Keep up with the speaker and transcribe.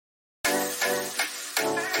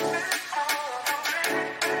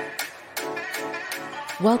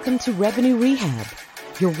Welcome to Revenue Rehab,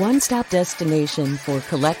 your one-stop destination for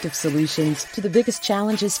collective solutions to the biggest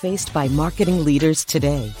challenges faced by marketing leaders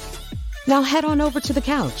today. Now head on over to the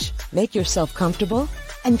couch, make yourself comfortable,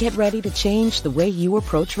 and get ready to change the way you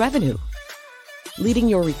approach revenue. Leading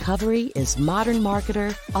your recovery is modern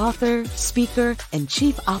marketer, author, speaker, and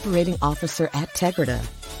chief operating officer at Tegrita,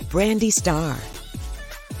 Brandy Starr.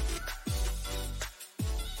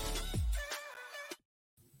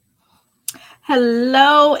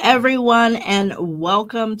 Hello, everyone, and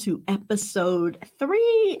welcome to episode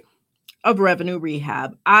 3 of Revenue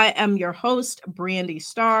Rehab. I am your host, Brandy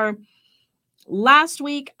Starr. Last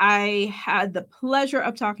week, I had the pleasure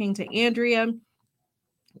of talking to Andrea.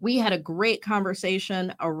 We had a great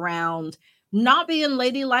conversation around not being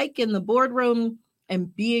ladylike in the boardroom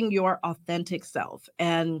and being your authentic self.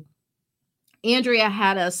 And Andrea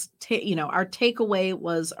had us, our takeaway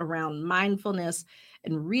was around mindfulness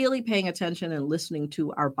and really paying attention and listening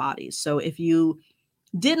to our bodies. So if you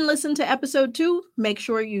didn't listen to episode 2, make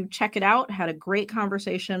sure you check it out. Had a great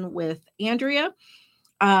conversation with Andrea.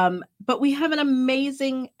 But we have an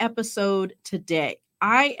amazing episode today.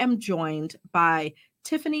 I am joined by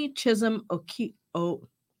Tiffany Chisholm Okirika.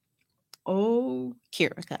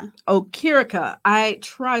 I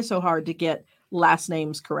try so hard to get last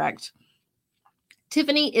names correct.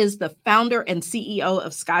 Tiffany is the founder and CEO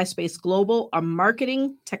of Skyspace Global, a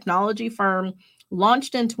marketing technology firm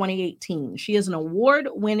launched in 2018. She is an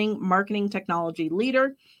award-winning marketing technology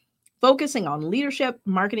leader, focusing on leadership,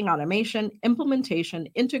 marketing automation, implementation,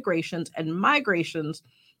 integrations, and migrations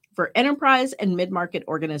for enterprise and mid-market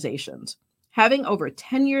organizations. Having over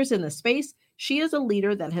 10 years in the space, she is a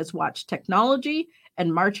leader that has watched technology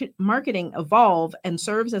and marketing evolve and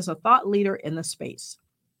serves as a thought leader in the space.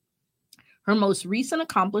 Her most recent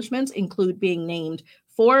accomplishments include being named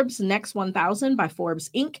Forbes Next 1000 by Forbes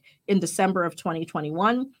Inc. in December of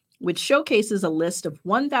 2021, which showcases a list of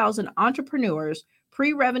 1,000 entrepreneurs,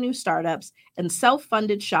 pre-revenue startups, and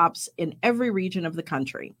self-funded shops in every region of the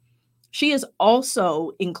country. She is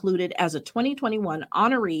also included as a 2021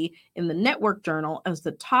 honoree in the Network Journal as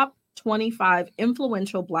the top 25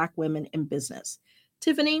 influential Black women in business.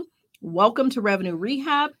 Tiffany, welcome to Revenue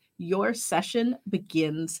Rehab. Your session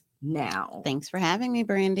begins now. Thanks for having me,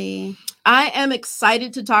 Brandy. I am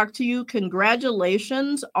excited to talk to you.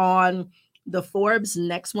 Congratulations on the Forbes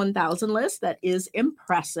Next 1000 list. That is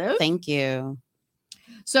impressive. Thank you.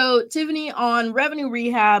 So, Tiffany, on Revenue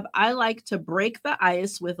Rehab, I like to break the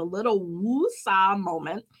ice with a little woo-saw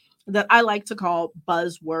moment that I like to call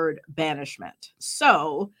buzzword banishment.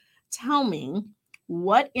 So, tell me,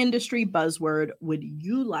 what industry buzzword would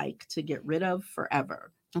you like to get rid of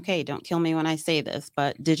forever? Okay, don't kill me when I say this,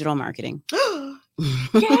 but digital marketing.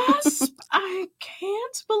 Yes, I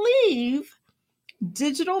can't believe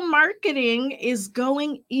digital marketing is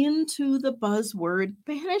going into the buzzword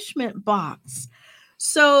banishment box.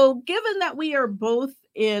 So, given that we are both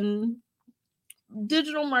in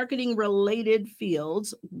digital marketing related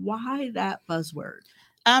fields, why that buzzword?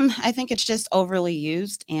 I think it's just overly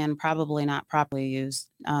used and probably not properly used.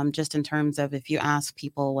 Just in terms of if you ask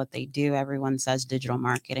people what they do, everyone says digital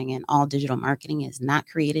marketing, and all digital marketing is not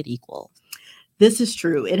created equal. This is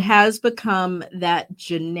true. It has become that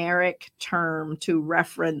generic term to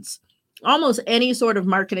reference almost any sort of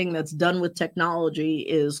marketing that's done with technology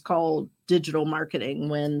is called digital marketing,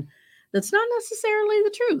 when that's not necessarily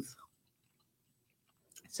the truth.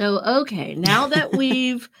 So, okay, now that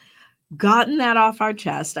we've gotten that off our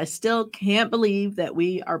chest, I still can't believe that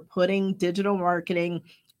we are putting digital marketing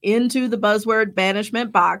into the buzzword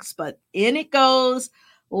banishment box, but in it goes.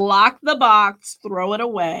 Lock the box, throw it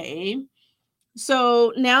away.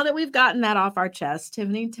 So now that we've gotten that off our chest,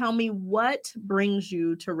 Tiffany, tell me, what brings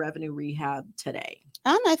you to Revenue Rehab today?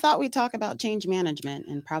 I thought we'd talk about change management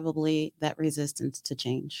and probably that resistance to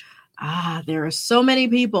change. There are so many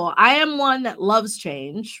people. I am one that loves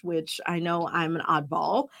change, which I know I'm an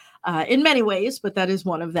oddball in many ways, but that is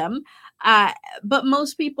one of them. But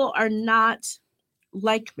most people are not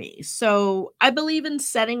like me. So I believe in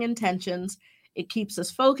setting intentions. It keeps us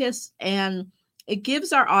focused, and it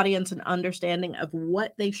gives our audience an understanding of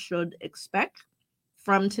what they should expect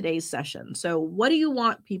from today's session. So what do you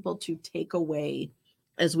want people to take away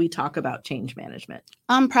as we talk about change management?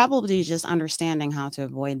 Probably just understanding how to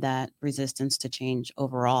avoid that resistance to change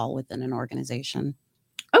overall within an organization.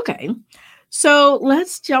 Okay, so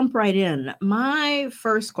let's jump right in. My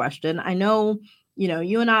first question, I know,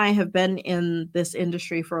 you and I have been in this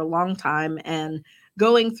industry for a long time, and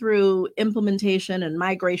going through implementation and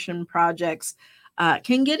migration projects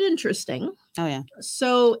can get interesting. Oh, yeah.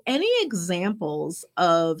 So any examples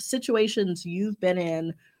of situations you've been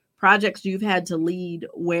in projects you've had to lead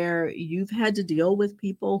where you've had to deal with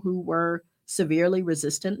people who were severely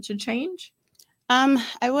resistant to change?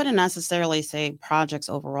 I wouldn't necessarily say projects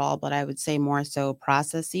overall, but I would say more so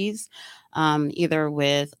processes, either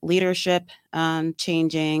with leadership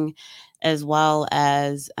changing, as well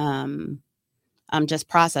as just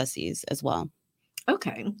processes as well.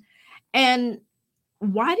 Okay. And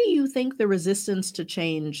why do you think the resistance to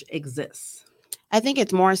change exists? I think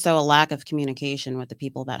it's more so a lack of communication with the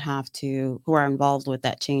people that who are involved with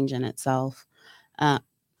that change in itself. Uh,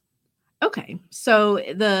 Okay. So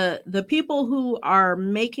the people who are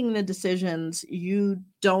making the decisions you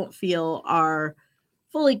don't feel are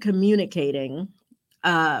fully communicating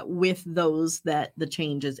with those that the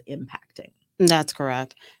change is impacting. that's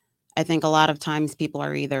correct. I think a lot of times people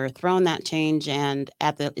are either thrown that change and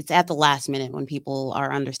it's at the last minute when people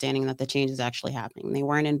are understanding that the change is actually happening. They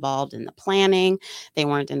weren't involved in the planning, they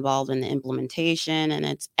weren't involved in the implementation, and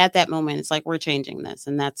it's at that moment it's like we're changing this,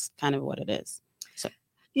 and that's kind of what it is. So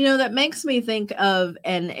That makes me think of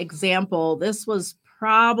an example. This was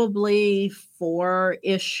probably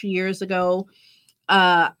 4-ish years ago.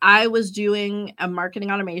 I was doing a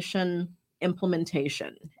marketing automation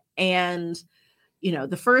implementation. And,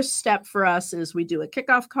 the first step for us is we do a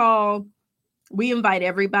kickoff call. We invite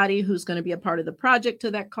everybody who's going to be a part of the project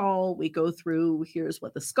to that call. We go through, here's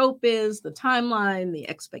what the scope is, the timeline, the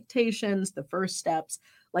expectations, the first steps,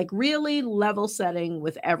 like really level setting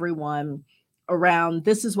with everyone around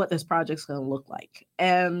this is what this project's going to look like.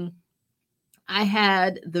 And I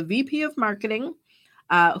had the VP of marketing,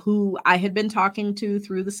 who I had been talking to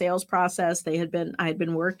through the sales process. I had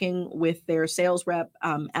been working with their sales rep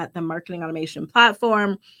at the marketing automation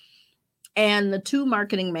platform, and the 2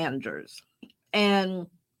 marketing managers. And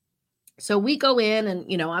so we go in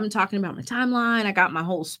and, I'm talking about my timeline. I got my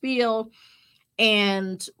whole spiel,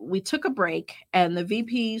 and we took a break, and the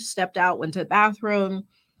VP stepped out, went to the bathroom.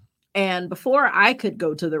 And before I could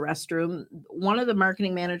go to the restroom, one of the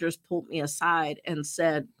marketing managers pulled me aside and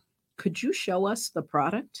said, "Could you show us the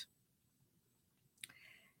product?"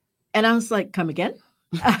 And I was like, "Come again?"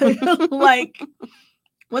 Like,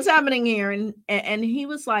 what's happening here? And he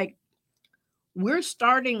was like, "We're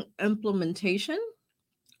starting implementation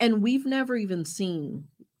and we've never even seen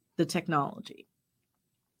the technology.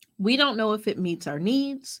 We don't know if it meets our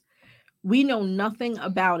needs. We know nothing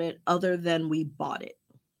about it other than we bought it."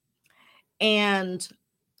 And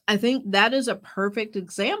I think that is a perfect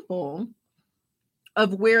example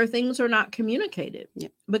of where things are not communicated.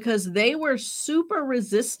 Yep. Because they were super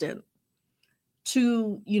resistant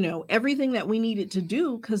to, everything that we needed to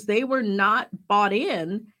do because they were not bought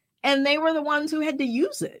in and they were the ones who had to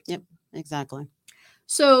use it. Yep, exactly.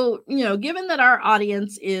 So, given that our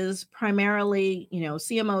audience is primarily,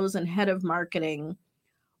 CMOs and head of marketing,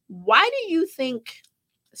 why do you think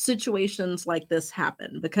situations like this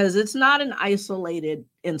happen? Because it's not an isolated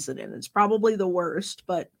incident. It's probably the worst,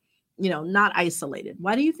 but not isolated.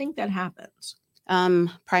 Why do you think that happens?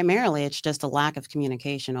 Primarily, it's just a lack of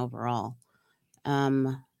communication overall,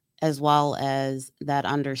 as well as that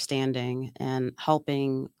understanding and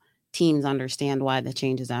helping teams understand why the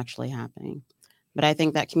change is actually happening. But I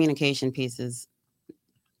think that communication piece is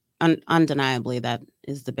undeniably that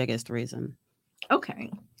is the biggest reason. Okay.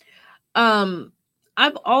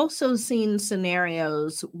 I've also seen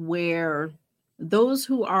scenarios where those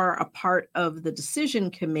who are a part of the decision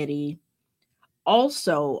committee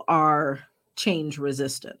also are change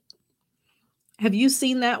resistant. Have you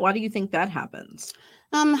seen that? Why do you think that happens?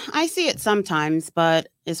 I see it sometimes, but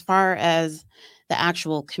as far as the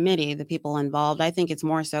actual committee, the people involved, I think it's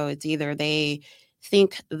more so it's either they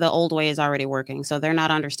think the old way is already working, so they're not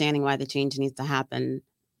understanding why the change needs to happen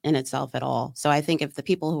in itself at all. So I think if the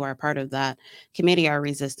people who are part of that committee are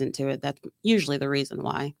resistant to it, that's usually the reason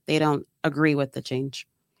why they don't agree with the change.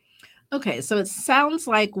 Okay, so it sounds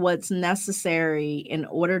like what's necessary in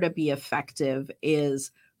order to be effective is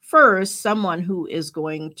first someone who is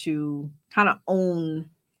going to kind of own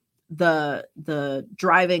the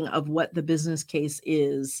driving of what the business case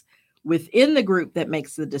is within the group that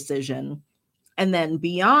makes the decision. And then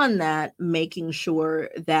beyond that, making sure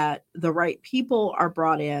that the right people are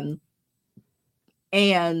brought in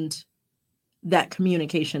and that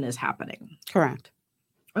communication is happening. Correct.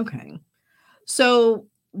 Okay. So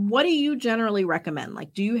what do you generally recommend?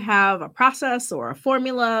 Like, do you have a process or a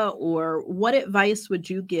formula, or what advice would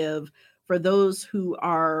you give for those who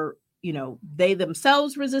are, they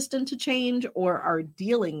themselves resistant to change or are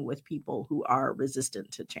dealing with people who are resistant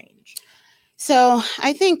to change? So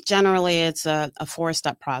I think generally it's a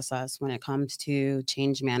 4-step process when it comes to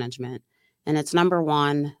change management. And it's number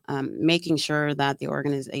one, making sure that the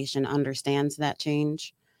organization understands that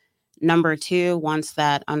change. Number two, once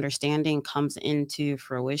that understanding comes into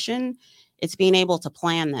fruition, it's being able to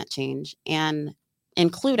plan that change and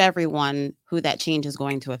include everyone who that change is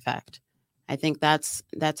going to affect. I think that's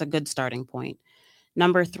a good starting point.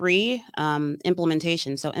 Number three,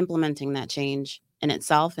 implementation. So implementing that change in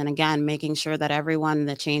itself. And again, making sure that everyone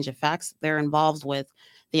the change affects, they're involved with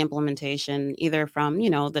the implementation, either from,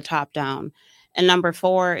 the top down. And number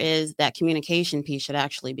four is that communication piece should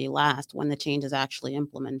actually be last when the change is actually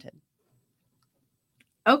implemented.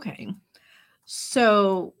 Okay.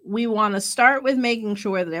 So we want to start with making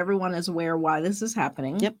sure that everyone is aware why this is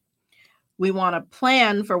happening. Yep. We want to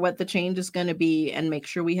plan for what the change is going to be and make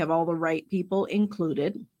sure we have all the right people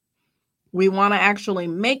included. We want to actually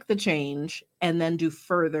make the change and then do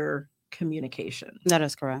further communication. That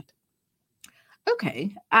is correct.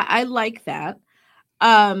 Okay. I like that.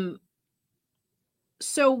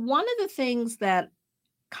 So one of the things that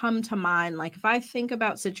come to mind, like if I think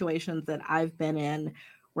about situations that I've been in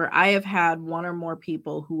where I have had one or more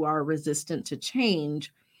people who are resistant to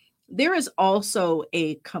change, there is also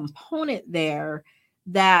a component there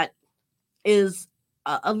that is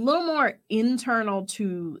a little more internal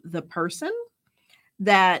to the person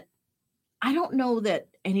that I don't know that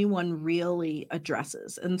anyone really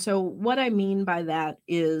addresses. And so what I mean by that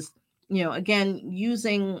is, again,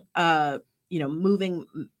 using,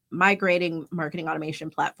 migrating marketing automation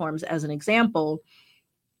platforms as an example.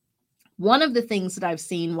 One of the things that I've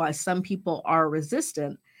seen why some people are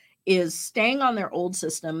resistant is staying on their old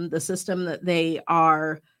system, the system that they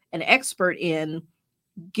are an expert in,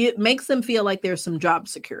 makes them feel like there's some job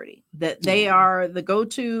security, that they are the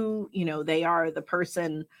go-to, they are the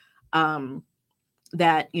person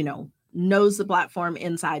that, knows the platform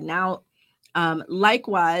inside and out.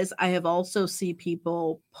 Likewise, I have also seen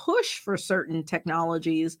people push for certain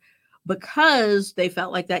technologies because they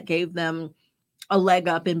felt like that gave them a leg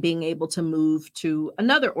up in being able to move to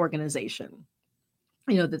another organization,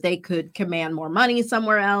 that they could command more money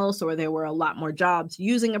somewhere else, or there were a lot more jobs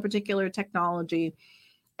using a particular technology.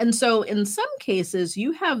 And so in some cases,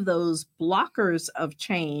 you have those blockers of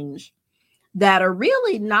change that are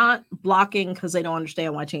really not blocking because they don't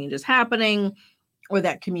understand why change is happening or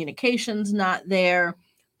that communication's not there,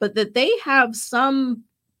 but that they have some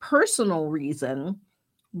personal reason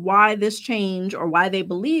why this change or why they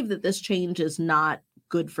believe that this change is not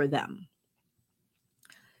good for them.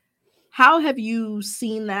 How have you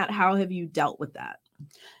seen that? How have you dealt with that?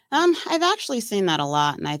 I've actually seen that a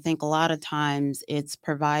lot. And I think a lot of times it's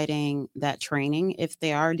providing that training if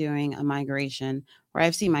they are doing a migration, or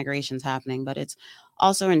I've seen migrations happening, but it's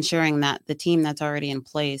also ensuring that the team that's already in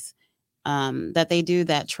place, that they do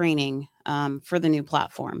that training for the new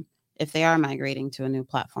platform. If they are migrating to a new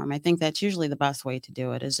platform, I think that's usually the best way to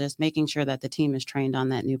do it, is just making sure that the team is trained on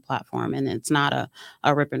that new platform and it's not a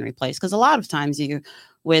rip and replace. Because a lot of times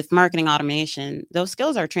with marketing automation, those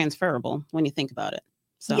skills are transferable when you think about it.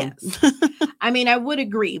 So. Yes. I mean, I would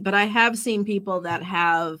agree, but I have seen people that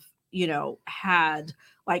have,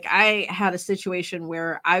 I had a situation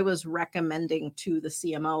where I was recommending to the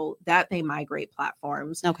CMO that they migrate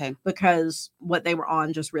platforms. Okay. Because what they were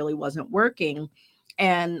on just really wasn't working.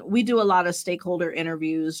 And we do a lot of stakeholder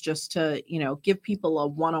interviews just to, give people a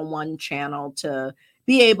one-on-one channel to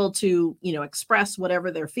be able to, express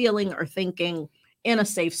whatever they're feeling or thinking in a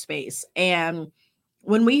safe space. And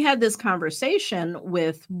when we had this conversation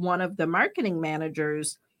with one of the marketing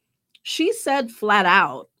managers, she said flat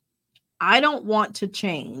out, I don't want to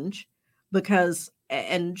change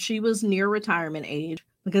and she was near retirement age,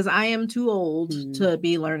 because I am too old to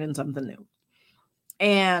be learning something new.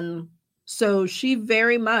 And so she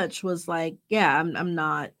very much was like, yeah, I'm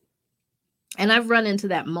not. And I've run into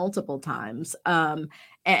that multiple times. And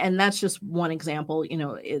that's just one example.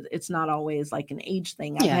 It's not always like an age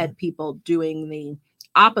thing. I've had people doing the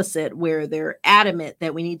opposite, where they're adamant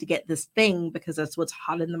that we need to get this thing because that's what's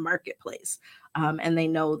hot in the marketplace. And they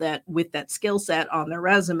know that with that skill set on their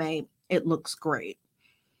resume, it looks great.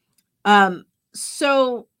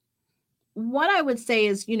 So what I would say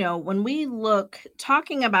is, when we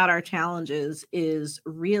talking about our challenges is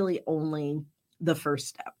really only the first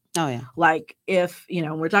step. Oh, yeah. Like if,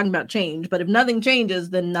 we're talking about change, but if nothing changes,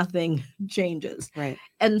 then nothing changes. Right.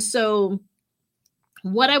 And so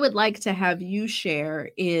what I would like to have you share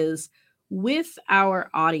is with our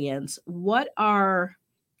audience, what are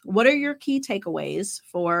your key takeaways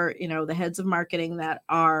for, the heads of marketing that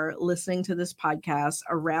are listening to this podcast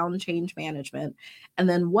around change management? And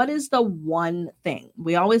then what is the one thing?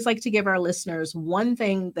 We always like to give our listeners one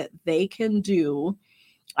thing that they can do,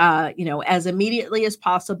 as immediately as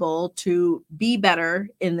possible to be better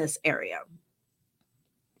in this area.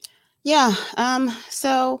 Yeah.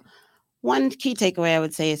 So One key takeaway I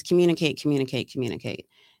would say is communicate.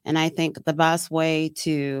 And I think the best way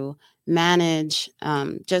to manage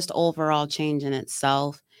just overall change in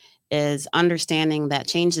itself is understanding that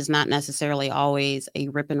change is not necessarily always a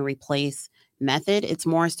rip and replace method. It's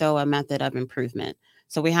more so a method of improvement.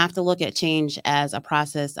 So we have to look at change as a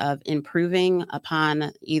process of improving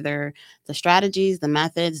upon either the strategies, the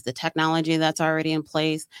methods, the technology that's already in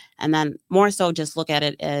place, and then more so just look at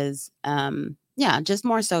it as, just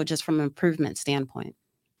more so just from an improvement standpoint.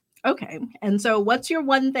 Okay. And so what's your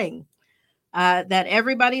one thing that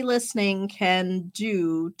everybody listening can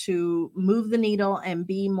do to move the needle and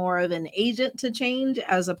be more of an agent to change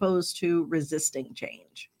as opposed to resisting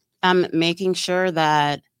change? Making sure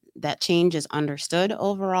that change is understood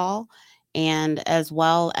overall, and as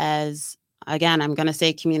well as, again, I'm going to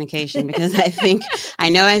say communication because I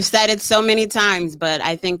know I've said it so many times, but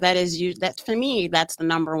I think that for me, that's the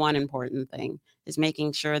number one important thing, is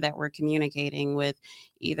making sure that we're communicating with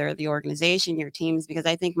either the organization, your teams, because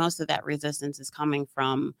I think most of that resistance is coming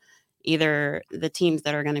from either the teams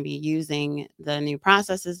that are going to be using the new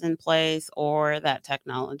processes in place or that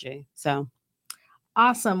technology. So.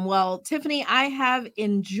 Awesome. Well, Tiffany, I have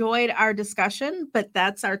enjoyed our discussion, but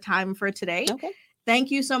that's our time for today. Okay.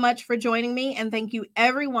 Thank you so much for joining me, and thank you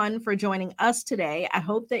everyone for joining us today. I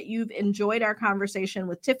hope that you've enjoyed our conversation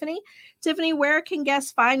with Tiffany. Tiffany, where can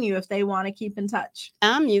guests find you if they want to keep in touch?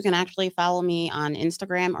 You can actually follow me on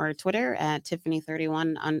Instagram or Twitter at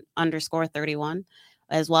Tiffany31_31,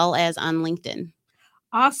 as well as on LinkedIn.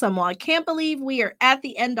 Awesome. Well, I can't believe we are at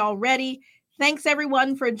the end already. Thanks,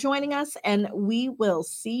 everyone, for joining us, and we will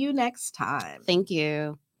see you next time. Thank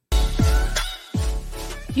you.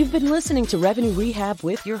 You've been listening to Revenue Rehab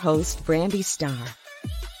with your host, Brandy Starr.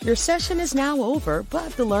 Your session is now over,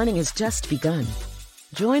 but the learning has just begun.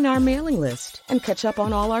 Join our mailing list and catch up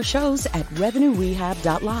on all our shows at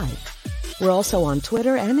revenuerehab.live. We're also on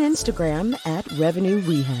Twitter and Instagram at Revenue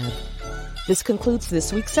Rehab. This concludes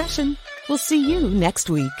this week's session. We'll see you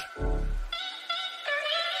next week.